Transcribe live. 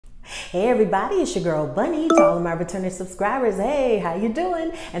Hey everybody, it's your girl Bunny. To all of my returning subscribers, hey, how you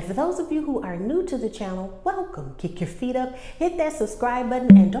doing? And for those of you who are new to the channel, welcome. Kick your feet up, hit that subscribe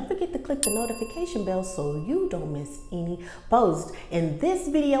button, and don't forget to click the notification bell so you don't miss any posts. In this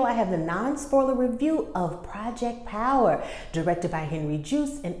video, I have the non-spoiler review of Project Power, directed by Henry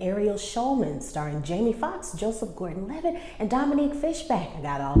Joost and Ariel Schulman, starring Jamie Foxx, Joseph Gordon-Levitt, and Dominique Fishback. I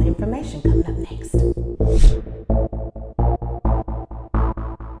got all the information coming up next.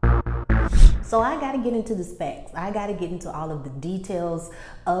 So I got to get into the specs. I got to get into all of the details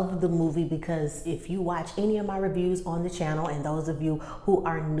of the movie, because if you watch any of my reviews on the channel, and those of you who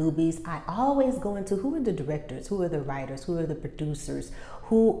are newbies, I always go into who are the directors, who are the writers, who are the producers,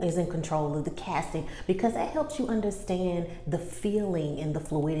 who is in control of the casting, because that helps you understand the feeling and the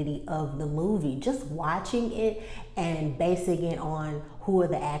fluidity of the movie. Just watching it and basing it on who are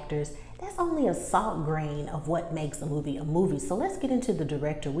the actors, that's only a salt grain of what makes a movie a movie. So let's get into the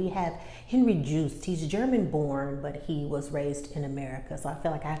director. We have Henry Joost. He's German born, but he was raised in America. So I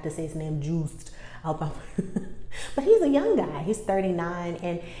feel like I have to say his name Joost. But he's a young guy. He's 39,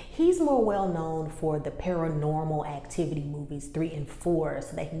 and he's more well known for the Paranormal Activity movies 3 and 4,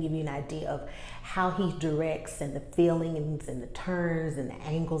 so they can give you an idea of how he directs and the feelings and the turns and the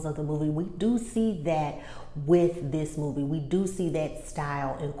angles of the movie. We do see that with this movie. We do see that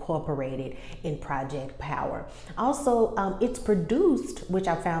style incorporated in Project Power. Also, it's produced, which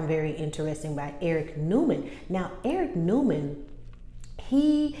I found very interesting, by Eric Newman. Now, Eric Newman,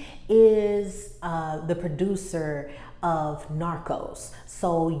 he is the producer of Narcos.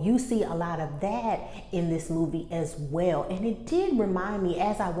 So you see a lot of that in this movie as well. And it did remind me,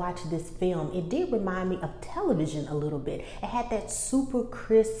 as I watched this film, it did remind me of television a little bit. It had that super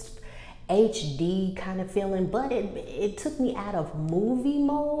crisp HD kind of feeling, but it took me out of movie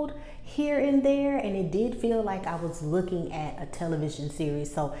mode here and there, and it did feel like I was looking at a television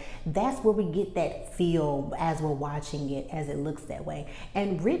series. So that's where we get that feel as we're watching it, as it looks that way.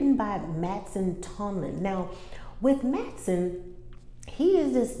 And written by Matson Tomlin. Now, with Matson, he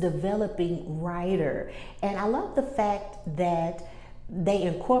is this developing writer, and I love the fact that they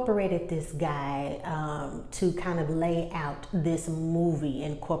incorporated this guy to kind of lay out this movie,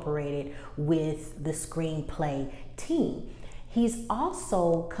 incorporated with the screenplay team. He's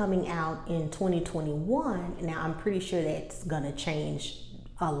also coming out in 2021. Now, I'm pretty sure that's gonna change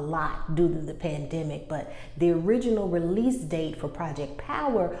a lot due to the pandemic, but the original release date for Project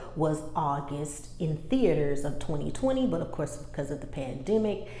Power was August in theaters of 2020, but of course, because of the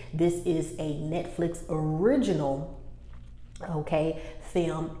pandemic, this is a Netflix original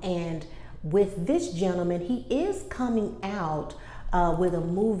film. And with this gentleman, he is coming out with a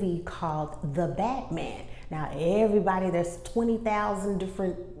movie called The Batman. Now, everybody, there's 20,000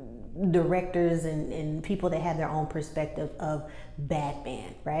 different directors and people that have their own perspective of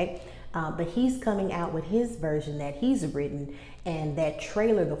Batman, right? But he's coming out with his version that he's written, and that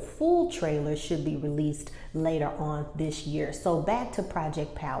trailer, the full trailer, should be released later on this year. So back to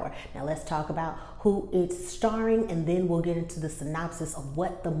Project Power. Now let's talk about who it's starring, and then we'll get into the synopsis of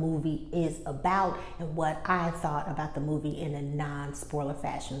what the movie is about and what I thought about the movie in a non-spoiler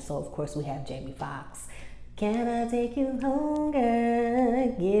fashion. So of course we have Jamie Foxx. Can I take you home,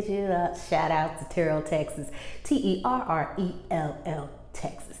 girl? Get you up. Shout out to Terrell, Texas. Terrell,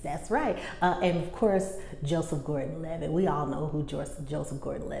 Texas. That's right. And of course, Joseph Gordon-Levitt. We all know who Joseph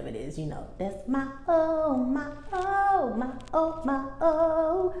Gordon-Levitt is. You know, that's my oh, my oh, my oh, my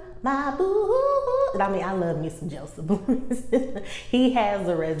oh, my boo. I mean, I love me some Joseph. He has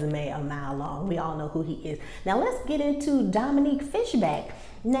a resume a mile long. We all know who he is. Now let's get into Dominique Fishback.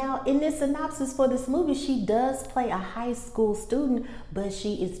 Now, in this synopsis for this movie, she does play a high school student, but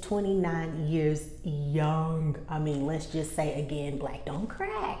she is 29 years young. I mean, let's just say again, black don't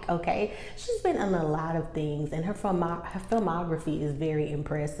crack, okay? She's been in a lot of things, and her filmography is very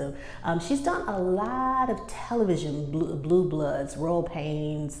impressive. She's done a lot of television, Blue Bloods, Roll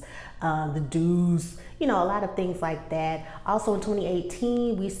Pains, The Deuce, you know, a lot of things like that. Also in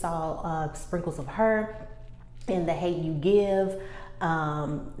 2018, we saw sprinkles of her in The Hate U Give.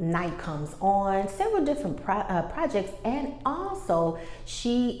 Night Comes On, several different projects, and also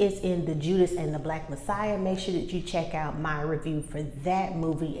she is in The Judas and the Black Messiah. Make sure that you check out my review for that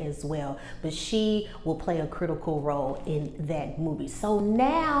movie as well, but she will play a critical role in that movie. So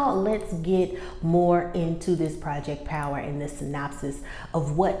now let's get more into this Project Power and the synopsis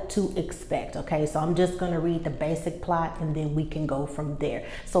of what to expect. Okay, so I'm just going to read the basic plot and then we can go from there.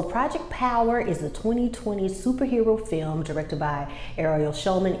 So Project Power is a 2020 superhero film directed by Ariel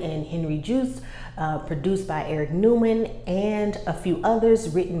Schulman and Henry Joost, produced by Eric Newman and a few others,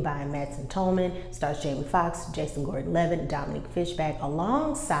 written by Madsen Tolman, stars Jamie Foxx, Jason Gordon-Levitt, Dominic Fishback,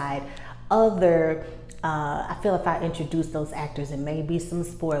 alongside other, I feel if I introduce those actors, it may be some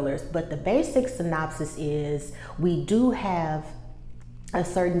spoilers, but the basic synopsis is we do have a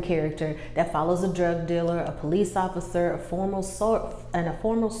certain character that follows a drug dealer, a police officer, a former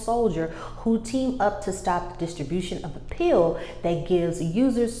soldier who team up to stop the distribution of a pill that gives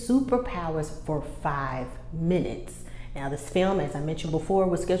users superpowers for 5 minutes. Now, this film, as I mentioned before,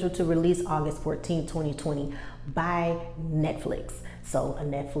 was scheduled to release August 14, 2020 by Netflix. So a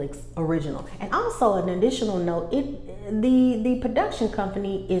Netflix original. And also an additional note, the production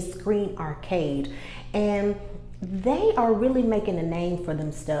company is Screen Arcade, and they are really making a name for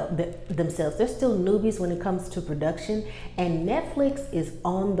themselves. They're still newbies when it comes to production, and Netflix is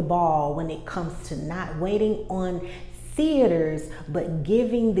on the ball when it comes to not waiting on theaters, but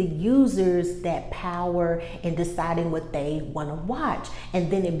giving the users that power in deciding what they want to watch.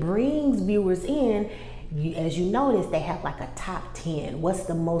 And then it brings viewers in. As you notice, they have like a top 10. What's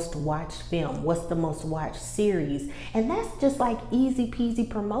the most watched film? What's the most watched series? And that's just like easy peasy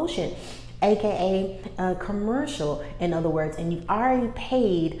promotion, aka a commercial, in other words. And you've already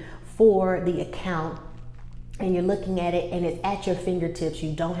paid for the account and you're looking at it and it's at your fingertips.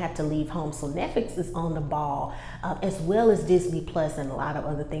 You don't have to leave home. So Netflix is on the ball, as well as Disney Plus and a lot of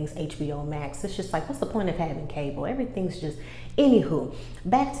other things, HBO Max. It's just like, what's the point of having cable? Everything's just, anywho,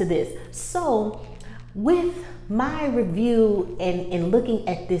 back to this. So with my review and looking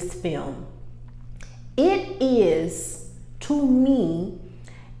at this film, it is, to me,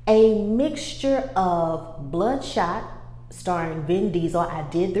 a mixture of Bloodshot, starring Vin Diesel. I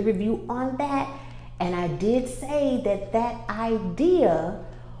did the review on that, and I did say that that idea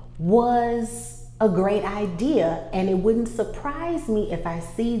was a great idea, and it wouldn't surprise me if I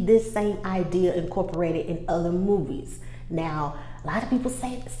see this same idea incorporated in other movies. Now, a lot of people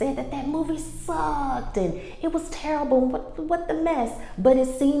said that movie sucked and it was terrible. What the mess? But it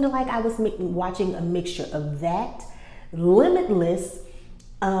seemed like I was watching a mixture of that, Limitless,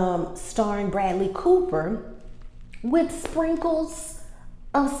 starring Bradley Cooper, with sprinkles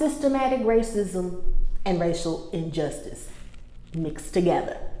of systematic racism and racial injustice mixed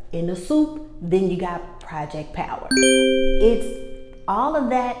together in the soup. Then you got Project Power. It's all of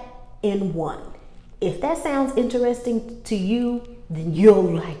that in one. If that sounds interesting to you, then you'll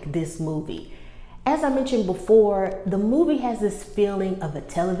like this movie. As I mentioned before, the movie has this feeling of a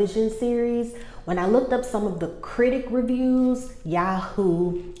television series. When I looked up some of the critic reviews,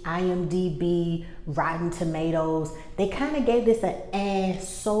 Yahoo, IMDb, Rotten Tomatoes, they kind of gave this a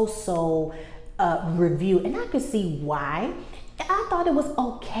so-so review, and I could see why. I thought it was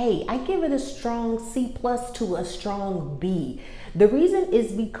okay. I give it a strong C+ to a strong B. The reason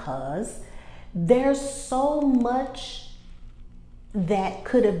is because there's so much that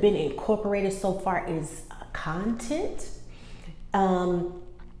could have been incorporated so far as content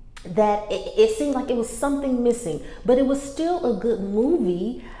that it seemed like it was something missing, but it was still a good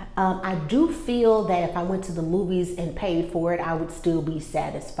movie. I do feel that if I went to the movies and paid for it, I would still be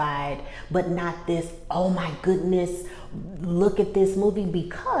satisfied, but not this, oh my goodness, look at this movie,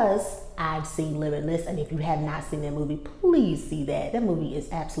 because I've seen Limitless, and if you have not seen that movie, please see that. That movie is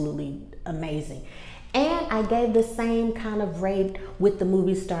absolutely amazing. And I gave the same kind of rate with the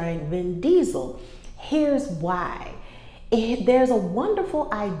movie starring Vin Diesel. Here's why. There's a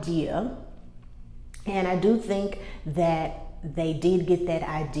wonderful idea, and I do think that they did get that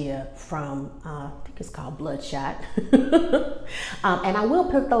idea from, I think it's called Bloodshot. And I will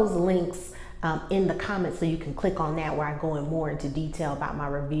put those links in the comments so you can click on that, where I go in more into detail about my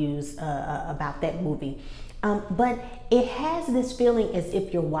reviews about that movie. But it has this feeling as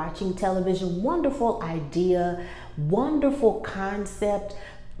if you're watching television. Wonderful idea, wonderful concept,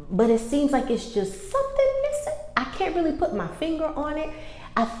 but it seems like it's just something missing. I can't really put my finger on it.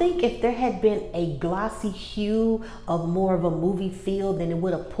 I think if there had been a glossy hue of more of a movie feel, then it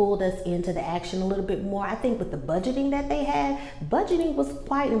would have pulled us into the action a little bit more. I think with the budgeting that they had, budgeting was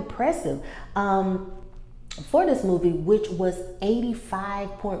quite impressive for this movie, which was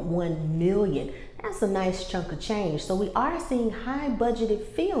 $85.1 million. That's a nice chunk of change. So we are seeing high budgeted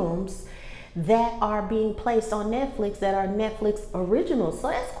films that are being placed on Netflix that are Netflix originals. So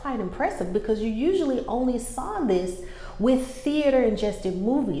that's quite impressive, because you usually only saw this with theater ingested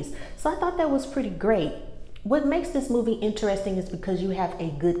movies. So I thought that was pretty great. What makes this movie interesting is because you have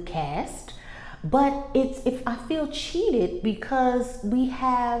a good cast, but if I feel cheated because we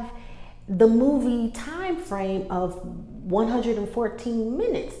have the movie time frame of 114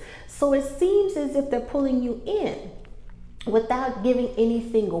 minutes. So it seems as if they're pulling you in. without giving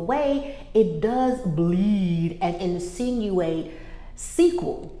anything away, it does bleed and insinuate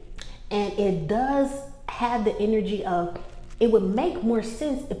sequel. And it does have the energy of, it would make more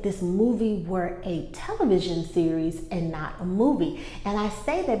sense if this movie were a television series and not a movie. And I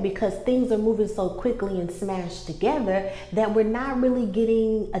say that because things are moving so quickly and smashed together that we're not really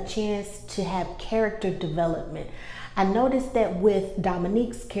getting a chance to have character development. I noticed that with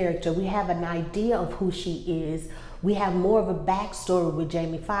Dominique's character, we have an idea of who she is. We have more of a backstory with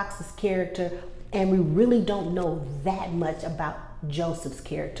Jamie Foxx's character, and we really don't know that much about Joseph's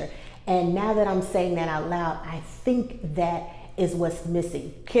character. And now that I'm saying that out loud, I think that is what's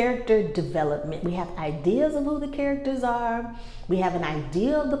missing. Character development. We have ideas of who the characters are. We have an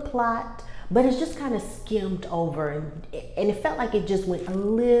idea of the plot, but it's just kind of skimmed over, and it felt like it just went a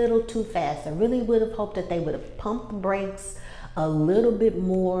little too fast. I really would have hoped that they would have pumped the brakes a little bit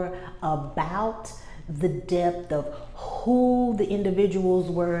more about the depth of who the individuals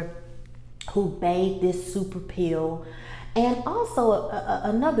were who made this super pill. And also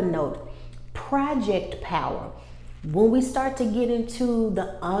another note, project power. When we start to get into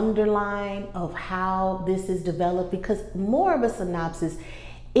the underline of how this is developed, because more of a synopsis,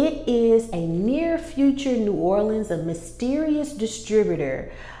 it is a near future New Orleans, a mysterious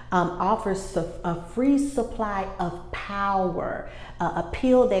distributor offers a free supply of power, a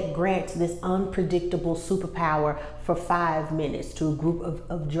pill that grants this unpredictable superpower for 5 minutes to a group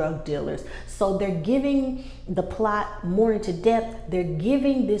of drug dealers. So they're giving the plot more into depth. They're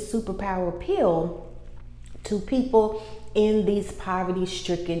giving this superpower pill to people in these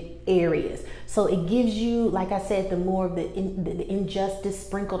poverty-stricken areas. So it gives you, like I said, the more of the injustice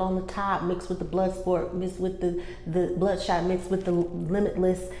sprinkled on the top, mixed with the blood sport, mixed with the bloodshot, mixed with the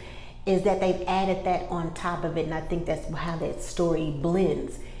limitless, is that they've added that on top of it. And I think that's how that story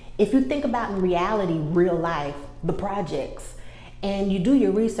blends. If you think about in reality, real life, the projects, and you do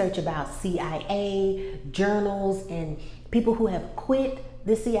your research about CIA, journals, and people who have quit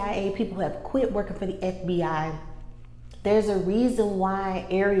the CIA, people who have quit working for the FBI, there's a reason why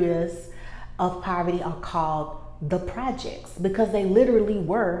areas of poverty are called the projects, because they literally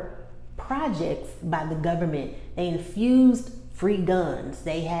were projects by the government. They infused free guns.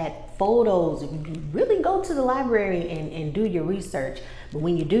 They had photos. You really go to the library and do your research. But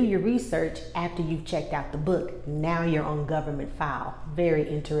when you do your research after you've checked out the book, now you're on government file. Very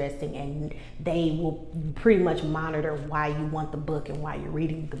interesting. And they will pretty much monitor why you want the book and why you're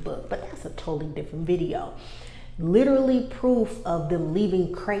reading the book. But that's a totally different video. Literally proof of them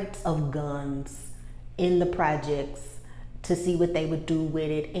leaving crates of guns in the projects to see what they would do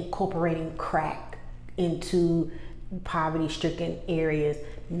with it, incorporating crack into poverty-stricken areas,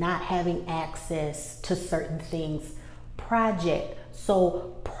 not having access to certain things. Project.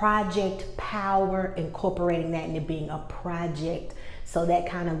 So project power, incorporating that into being a project. So that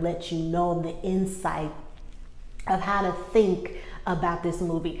kind of lets you know the insight of how to think about this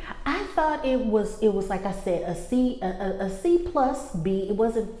movie. I thought it was like I said, a C plus B. It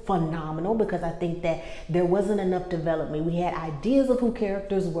wasn't phenomenal because I think that there wasn't enough development. We had ideas of who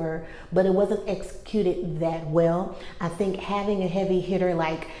characters were, but it wasn't executed that well. I think having a heavy hitter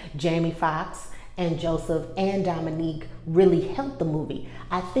like Jamie Foxx and Joseph and Dominique really helped the movie.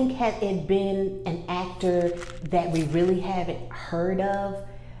 I think had it been an actor that we really haven't heard of,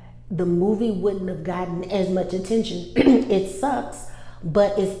 the movie wouldn't have gotten as much attention. It sucks,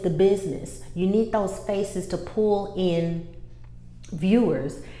 but it's the business. You need those faces to pull in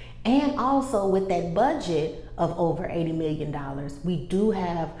viewers. And also with that budget of over $80 million, we do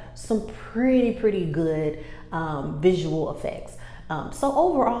have some pretty good visual effects. So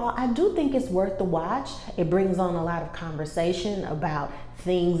overall, I do think it's worth the watch. It brings on a lot of conversation about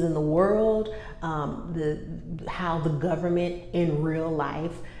things in the world, how the government in real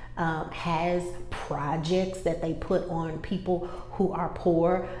life has projects that they put on people who are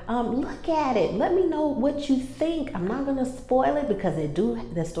poor. Look at it. Let me know what you think. I'm not going to spoil it because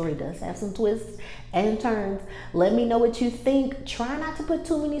the story does have some twists and turns. Let me know what you think. Try not to put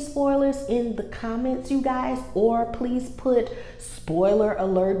too many spoilers in the comments, you guys, or please put spoiler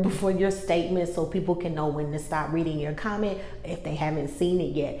alert before your statement so people can know when to stop reading your comment if they haven't seen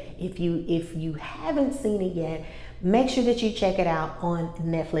it yet. If you haven't seen it yet, make sure that you check it out on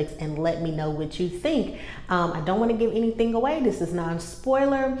Netflix and let me know what you think. I don't want to give anything away. This is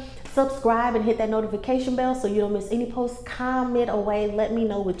non-spoiler. Subscribe and hit that notification bell so you don't miss any posts. Comment away. Let me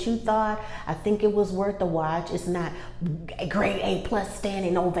know what you thought. I think it was worth the watch. It's not a grade A+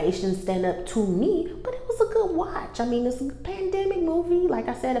 standing ovation stand up to me, but it was a good watch. I mean, it's a pandemic movie. Like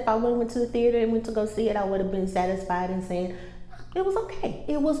I said, if I went to the theater and went to go see it, I would have been satisfied and saying, It was okay.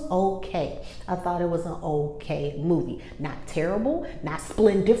 It was okay. I thought it was an okay movie. Not terrible, not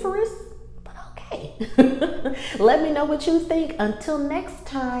splendiferous, but okay. Let me know what you think. Until next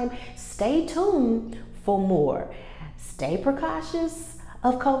time, stay tuned for more. Stay precautious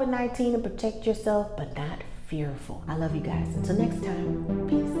of COVID-19 and protect yourself, but not fearful. I love you guys. Until next time.